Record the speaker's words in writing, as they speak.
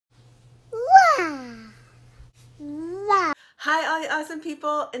Hi all you awesome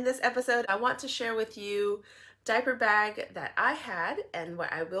people. In this episode I want to share with you diaper bag that I had and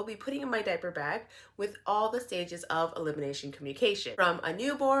what I will be putting in my diaper bag with all the stages of elimination communication, from a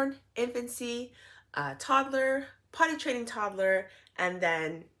newborn, infancy, toddler, potty training toddler, and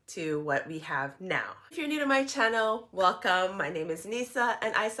then to what we have now. If you're new to my channel, welcome. My name is Nisa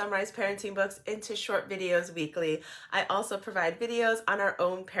and I summarize parenting books into short videos weekly. I also provide videos on our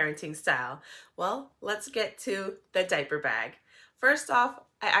own parenting style. Well, let's get to the diaper bag. First off,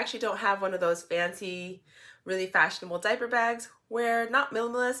 I actually don't have one of those fancy, really fashionable diaper bags. We're not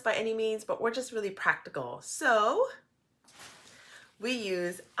minimalist by any means, but we're just really practical. So we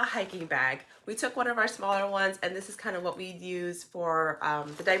use a hiking bag. We took one of our smaller ones, and this is kind of what we use for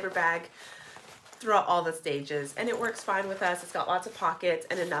the diaper bag throughout all the stages, and it works fine with us. It's got lots of pockets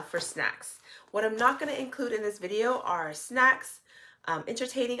and enough for snacks. What I'm not going to include in this video are snacks,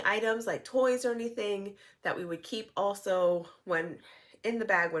 entertaining items like toys or anything that we would keep also when in the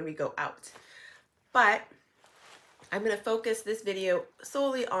bag when we go out. But I'm going to focus this video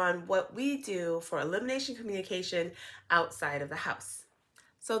solely on what we do for elimination communication outside of the house.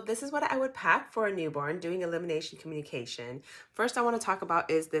 So this is what I would pack for a newborn doing elimination communication. First I want to talk about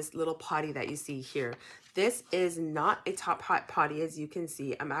is this little potty that you see here. This is not a top hot potty, as you can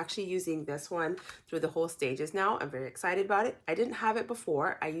see. I'm actually using this one through the whole stages now. I'm very excited about it. I didn't have it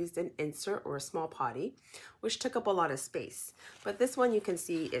before. I used an insert or a small potty, which took up a lot of space. But this one you can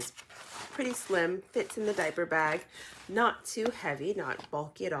see is pretty slim, fits in the diaper bag, not too heavy, not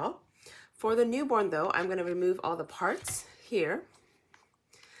bulky at all. For the newborn though, I'm going to remove all the parts here,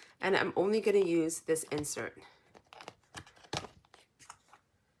 and I'm only going to use this insert.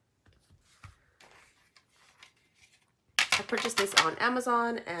 I purchased this on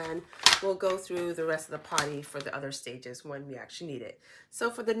Amazon, and we'll go through the rest of the potty for the other stages when we actually need it. So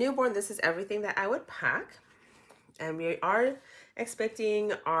for the newborn, this is everything that I would pack. And we are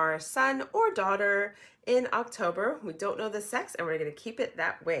expecting our son or daughter in October. We don't know the sex, and we're going to keep it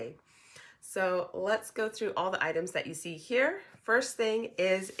that way. So let's go through all the items that you see here. First thing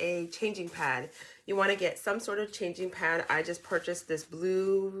is a changing pad. You want to get some sort of changing pad. I just purchased this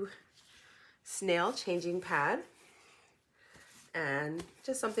blue snail changing pad, and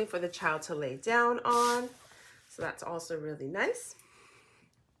just something for the child to lay down on. So that's also really nice.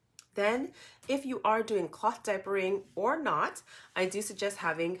 Then, if you are doing cloth diapering or not, I do suggest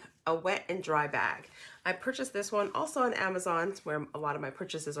having a wet and dry bag. I purchased this one also on Amazon, where a lot of my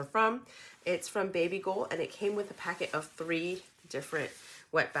purchases are from. It's from Baby Goal, and it came with a packet of 3 different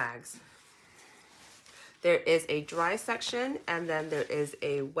wet bags. There is a dry section, and then there is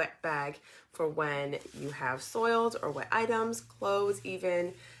a wet bag for when you have soiled or wet items, clothes,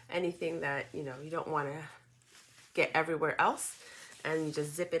 even anything that you don't want to get everywhere else. And you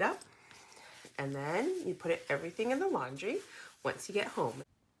just zip it up, and then you put everything in the laundry once you get home.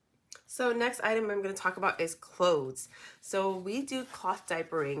 So next item I'm going to talk about is clothes. So we do cloth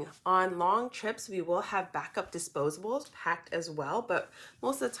diapering. On long trips we will have backup disposables packed as well, but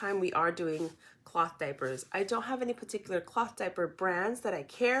most of the time we are doing cloth diapers. I don't have any particular cloth diaper brands that I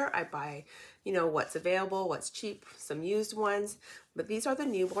care. I buy, what's available, what's cheap, some used ones, but these are the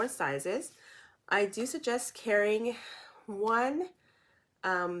newborn sizes. I do suggest carrying one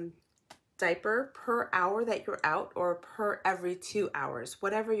diaper per hour that you're out, or per every 2 hours,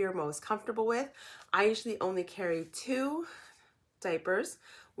 whatever you're most comfortable with. I usually only carry 2 diapers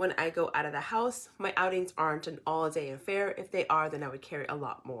when I go out of the house. My outings aren't an all-day affair. If they are, then I would carry a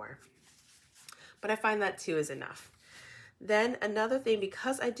lot more. But I find that 2 is enough. Then another thing,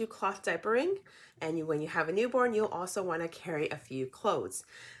 because I do cloth diapering, and when you have a newborn, you'll also want to carry a few clothes.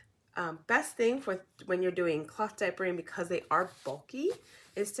 Best thing for when you're doing cloth diapering, because they are bulky,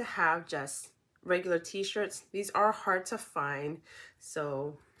 is to have just regular t-shirts. These are hard to find,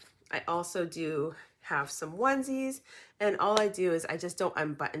 so I also do have some onesies, and all I do is I just don't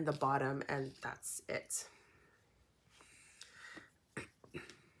unbutton the bottom, and that's it.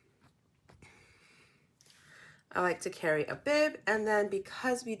 I like to carry a bib, and then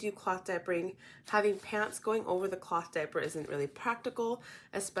because we do cloth diapering, having pants going over the cloth diaper isn't really practical,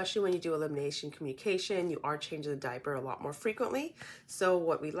 especially when you do elimination communication. You are changing the diaper a lot more frequently. So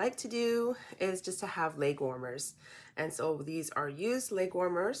what we like to do is just to have leg warmers. And so these are used leg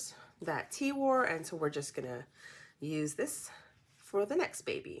warmers that T wore, and so we're just gonna use this for the next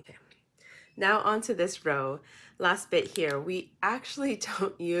baby. Okay. Now onto this row. Last bit here, we actually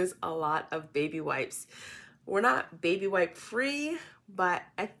don't use a lot of baby wipes. We're not baby wipe free, but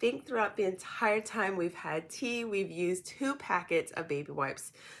I think throughout the entire time we've had tea, we've used 2 packets of baby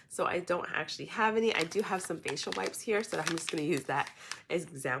wipes. So I don't actually have any. I do have some facial wipes here, so I'm just gonna use that as an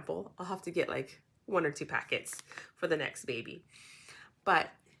example. I'll have to get like 1 or 2 packets for the next baby. But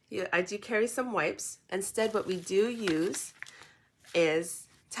yeah, I do carry some wipes. Instead, what we do use is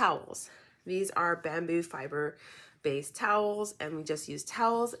towels. These are bamboo fiber based towels, and we just use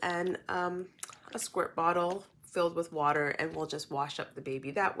towels and a squirt bottle filled with water, and we'll just wash up the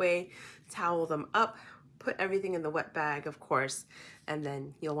baby that way, towel them up, put everything in the wet bag, of course, and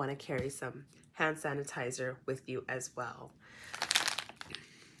then you'll want to carry some hand sanitizer with you as well.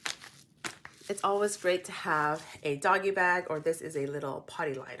 It's always great to have a doggy bag, or this is a little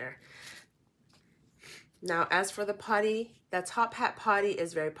potty liner. Now, as for the potty, the top hat potty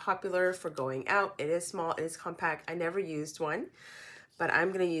is very popular for going out. It is small, it is compact. I never used one, but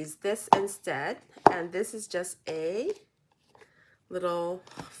I'm gonna use this instead. And this is just a little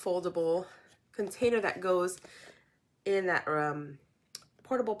foldable container that goes in that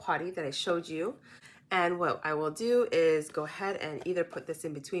portable potty that I showed you. And what I will do is go ahead and either put this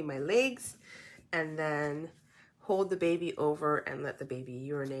in between my legs and then hold the baby over and let the baby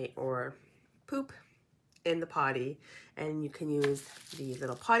urinate or poop in the potty. And you can use the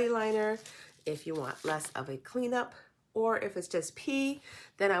little potty liner if you want less of a cleanup, or if it's just pee,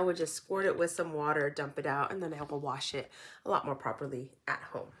 then I would just squirt it with some water, dump it out, and then I will wash it a lot more properly at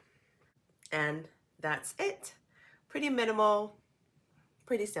home. And that's it. Pretty minimal,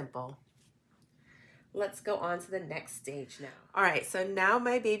 pretty simple. Let's go on to the next stage now. All right, so now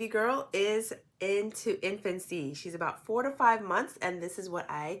my baby girl is into infancy. She's about 4 to 5 months, and this is what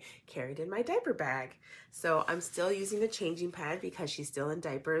I carried in my diaper bag. So I'm still using the changing pad because she's still in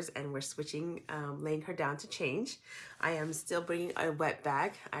diapers, and we're switching, laying her down to change. I am still bringing a wet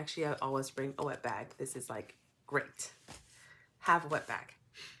bag. Actually, I always bring a wet bag. This is like great. Have a wet bag.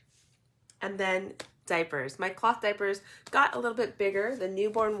 And then diapers. My cloth diapers got a little bit bigger. The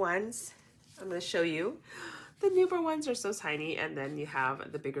newborn ones, I'm going to show you. The newborn ones are so tiny, and then you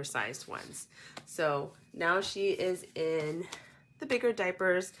have the bigger sized ones. So now she is in the bigger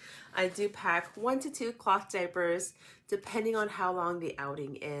diapers. I do pack 1 to 2 cloth diapers depending on how long the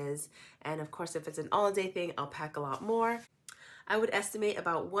outing is. And of course, if it's an all day thing, I'll pack a lot more. I would estimate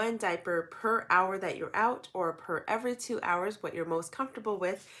about 1 diaper per hour that you're out, or per every 2 hours. What you're most comfortable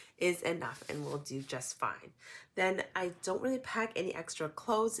with is enough, and will do just fine. Then I don't really pack any extra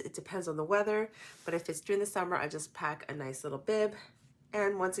clothes. It depends on the weather, but if it's during the summer, I just pack a nice little bib.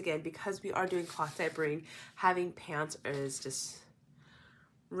 And once again, because we are doing cloth diapering, having pants is just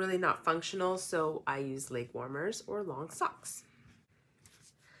really not functional, so I use leg warmers or long socks.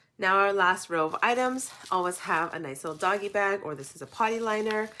 Now our last row of items always have a nice little doggy bag, or this is a potty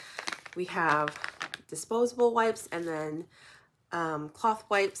liner. We have disposable wipes, and then cloth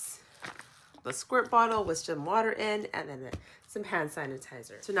wipes, the squirt bottle with some water in, and then some hand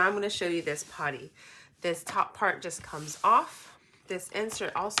sanitizer. So now I'm going to show you this potty. This top part just comes off. This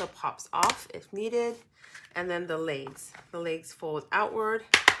insert also pops off if needed. And then the legs. The legs fold outward.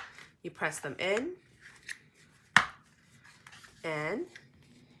 You press them in. And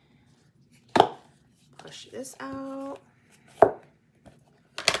push this out.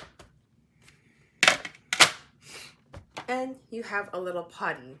 And you have a little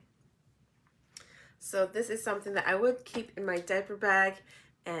potty. So this is something that I would keep in my diaper bag,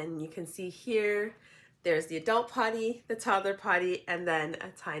 and you can see here, there's the adult potty, the toddler potty, and then a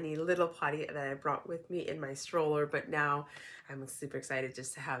tiny little potty that I brought with me in my stroller. But now I'm super excited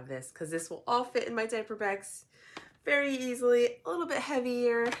just to have this, because this will all fit in my diaper bags very easily. A little bit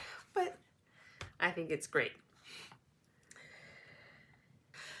heavier, but I think it's great.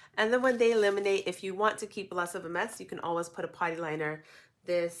 And then when they eliminate, if you want to keep less of a mess, you can always put a potty liner.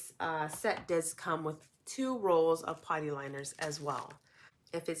 This set does come with 2 rolls of potty liners as well.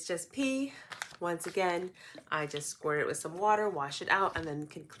 If it's just pee, once again, I just squirt it with some water, wash it out, and then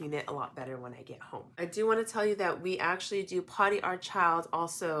can clean it a lot better when I get home. I do want to tell you that we actually do potty our child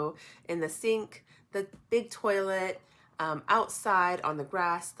also in the sink, the big toilet, outside on the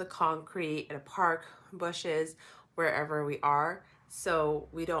grass, the concrete, in a park, bushes, wherever we are. So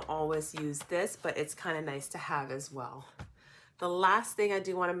we don't always use this, but it's kind of nice to have as well. The last thing I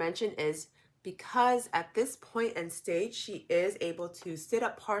do want to mention is, because at this point and stage she is able to sit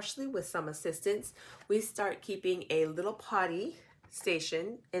up partially with some assistance, we start keeping a little potty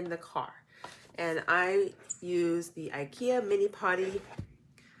station in the car. And I use the IKEA mini potty.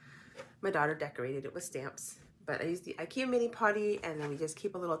 My daughter decorated it with stamps, but I use the IKEA mini potty, and then we just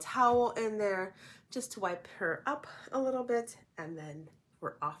keep a little towel in there just to wipe her up a little bit, and then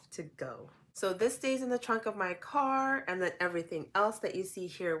we're off to go. So this stays in the trunk of my car, and then everything else that you see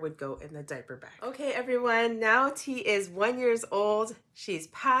here would go in the diaper bag. Okay everyone, now T is 1 year old. She's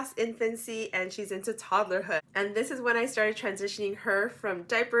past infancy and she's into toddlerhood. And this is when I started transitioning her from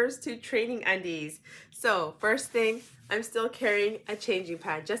diapers to training undies. So first thing, I'm still carrying a changing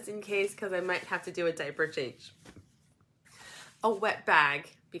pad just in case, because I might have to do a diaper change. A wet bag,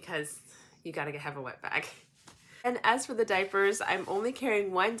 because you gotta have a wet bag. And as for the diapers, I'm only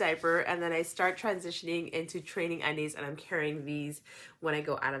carrying one diaper, and then I start transitioning into training undies, and I'm carrying these when I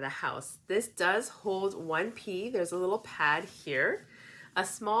go out of the house. This does hold one pee. There's a little pad here, a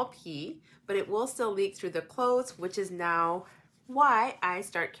small pee, but it will still leak through the clothes, which is now why I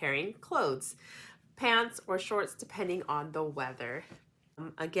start carrying clothes, pants or shorts depending on the weather.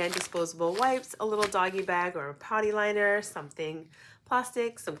 Again, disposable wipes, a little doggy bag or a potty liner, something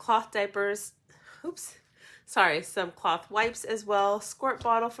plastic, some cloth diapers, some cloth wipes as well, squirt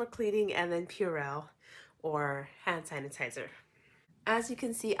bottle for cleaning, and then Purell or hand sanitizer. As you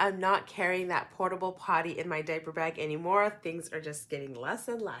can see, I'm not carrying that portable potty in my diaper bag anymore. Things are just getting less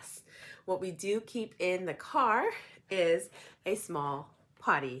and less. What we do keep in the car is a small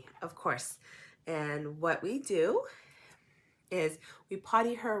potty, of course. And what we do is we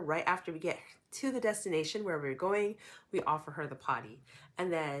potty her right after we get to the destination where we're going. We offer her the potty.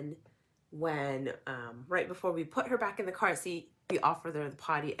 And then when right before we put her back in the car seat, we offer her the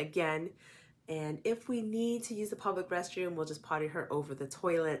potty again. And if we need to use the public restroom, we'll just potty her over the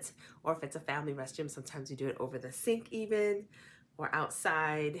toilet, or if it's a family restroom, sometimes we do it over the sink even, or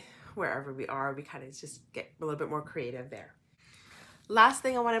outside, wherever we are. We kind of just get a little bit more creative there. Last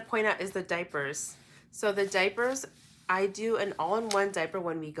thing I want to point out is the diapers. So the diapers, I do an all-in-one diaper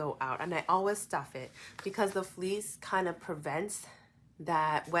when we go out, and I always stuff it because the fleece kind of prevents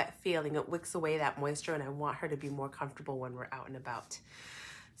that wet feeling. It wicks away that moisture, and I want her to be more comfortable when we're out and about.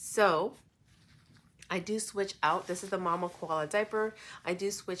 So I do switch out, this is the Mama Koala diaper. I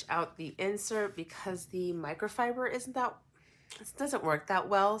do switch out the insert because the microfiber doesn't work that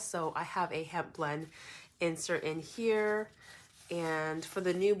well. So I have a hemp blend insert in here. And for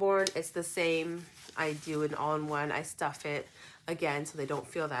the newborn, it's the same. I do an all-in-one. I stuff it again so they don't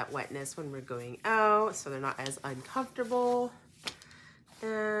feel that wetness when we're going out, so they're not as uncomfortable.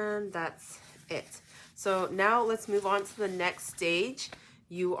 And that's it. So now let's move on to the next stage.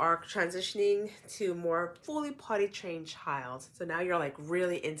 You are transitioning to more fully potty trained child. So now you're like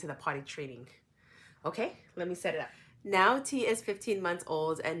really into the potty training. Okay, let me set it up. Now T is 15 months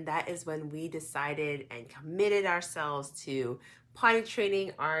old, and that is when we decided and committed ourselves to potty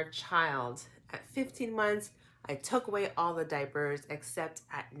training our child. At 15 months, I took away all the diapers except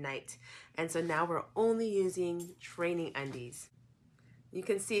at night. And so now we're only using training undies. You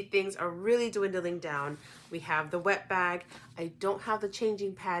can see things are really dwindling down. We have the wet bag. I don't have the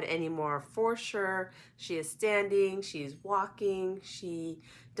changing pad anymore for sure. She is standing, she's walking. She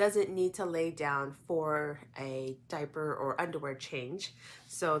doesn't need to lay down for a diaper or underwear change.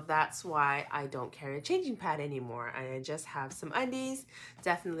 So that's why I don't carry a changing pad anymore. I just have some undies,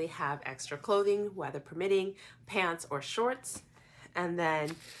 definitely have extra clothing, weather permitting, pants or shorts, and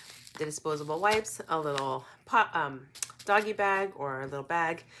then the disposable wipes, a little doggy bag or a little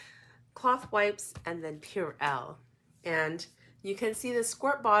bag, cloth wipes, and then Purell. And you can see the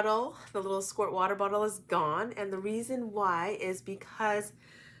squirt bottle, the little squirt water bottle is gone. And the reason why is because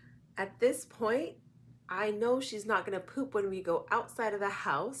at this point, I know she's not gonna poop when we go outside of the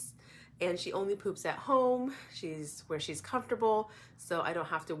house, and she only poops at home. She's where she's comfortable, so I don't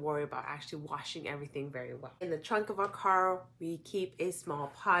have to worry about actually washing everything very well. In the trunk of our car, we keep a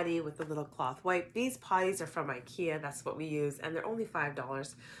small potty with a little cloth wipe. These potties are from IKEA, that's what we use, and they're only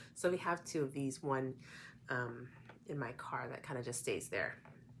 $5. So we have two of these, one in my car that kind of just stays there.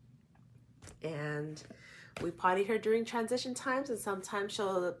 And we potty her during transition times, and sometimes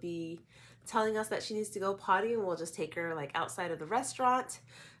she'll be telling us that she needs to go potty, and we'll just take her like outside of the restaurant,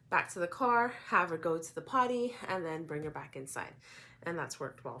 back to the car, have her go to the potty, and then bring her back inside. And that's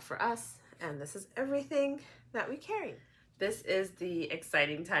worked well for us. And this is everything that we carry. This is the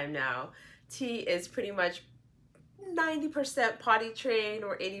exciting time now. T is pretty much 90% potty trained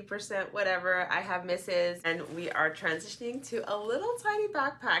or 80% whatever. I have misses, and we are transitioning to a little tiny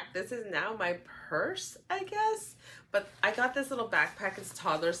backpack. This is now my purse, I guess. But I got this little backpack. It's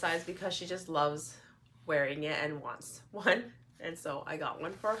toddler size because she just loves wearing it and wants one. And so I got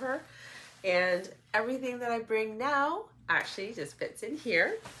one for her. And everything that I bring now actually just fits in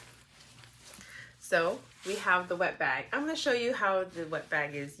here. So we have the wet bag. I'm going to show you how the wet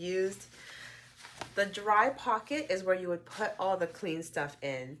bag is used. The dry pocket is where you would put all the clean stuff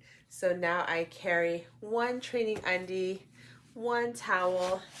in. So now I carry one training undie, one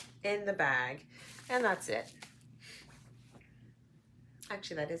towel in the bag, and that's it.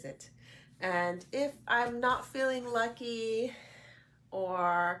 Actually, that is it. And if I'm not feeling lucky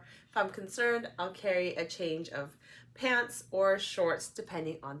or if I'm concerned, I'll carry a change of pants or shorts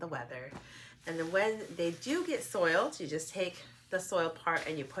depending on the weather. And then when they do get soiled, you just take the soil part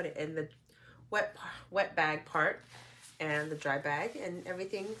and you put it in the wet bag part and the dry bag, and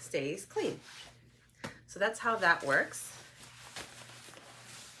everything stays clean. So that's how that works.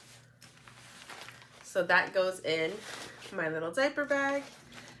 So that goes in my little diaper bag,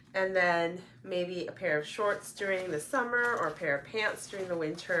 and then maybe a pair of shorts during the summer or a pair of pants during the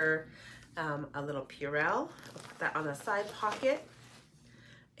winter, a little Purell. I'll put that on the side pocket,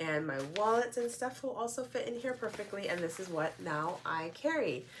 and my wallets and stuff will also fit in here perfectly, and this is what now I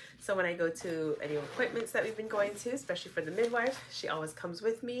carry. So when I go to any appointments that we've been going to, especially for the midwife, she always comes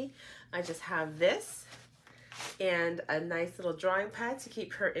with me. I just have this and a nice little drawing pad to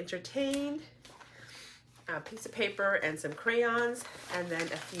keep her entertained, a piece of paper and some crayons, and then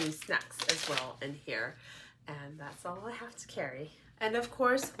a few snacks as well in here. And that's all I have to carry. And of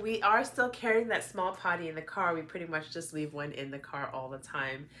course, we are still carrying that small potty in the car. We pretty much just leave one in the car all the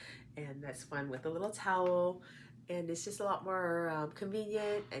time. And that's one with a little towel. And it's just a lot more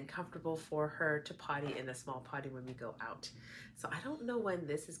convenient and comfortable for her to potty in the small potty when we go out. So I don't know when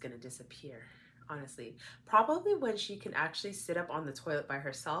this is gonna disappear, honestly. Probably when she can actually sit up on the toilet by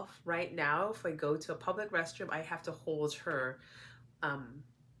herself. Right now, if I go to a public restroom, I have to hold her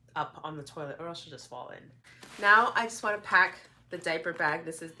up on the toilet or else she'll just fall in. Now I just wanna pack the diaper bag.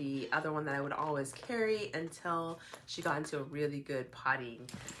 This is the other one that I would always carry until she got into a really good potty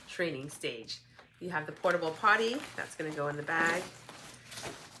training stage. You have the portable potty, that's gonna go in the bag.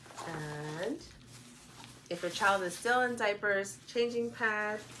 And if your child is still in diapers, changing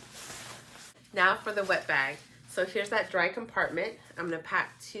pad. Now for the wet bag. So here's that dry compartment. I'm gonna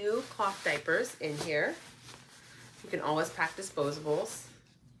pack 2 cloth diapers in here. You can always pack disposables,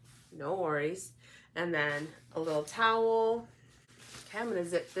 no worries. And then a little towel. Okay, I'm gonna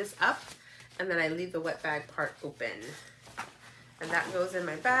zip this up, and then I leave the wet bag part open. And that goes in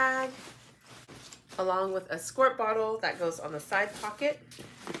my bag, along with a squirt bottle that goes on the side pocket.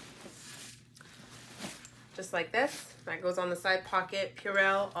 Just like this, that goes on the side pocket.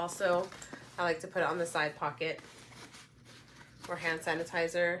 Purell also, I like to put it on the side pocket. Or hand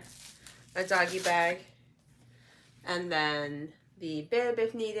sanitizer, a doggy bag, and then the bib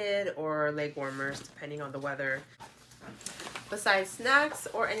if needed, or leg warmers depending on the weather. Besides snacks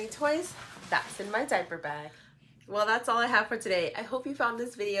or any toys, that's in my diaper bag. Well, that's all I have for today. I hope you found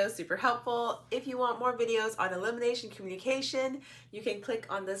this video super helpful. If you want more videos on elimination communication, you can click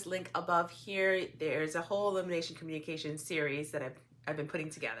on this link above here. There's a whole elimination communication series that I've been putting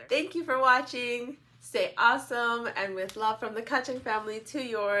together. Thank you for watching. Stay awesome, and with love from the Kachin family to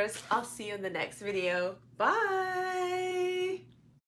yours. I'll see you in the next video. Bye!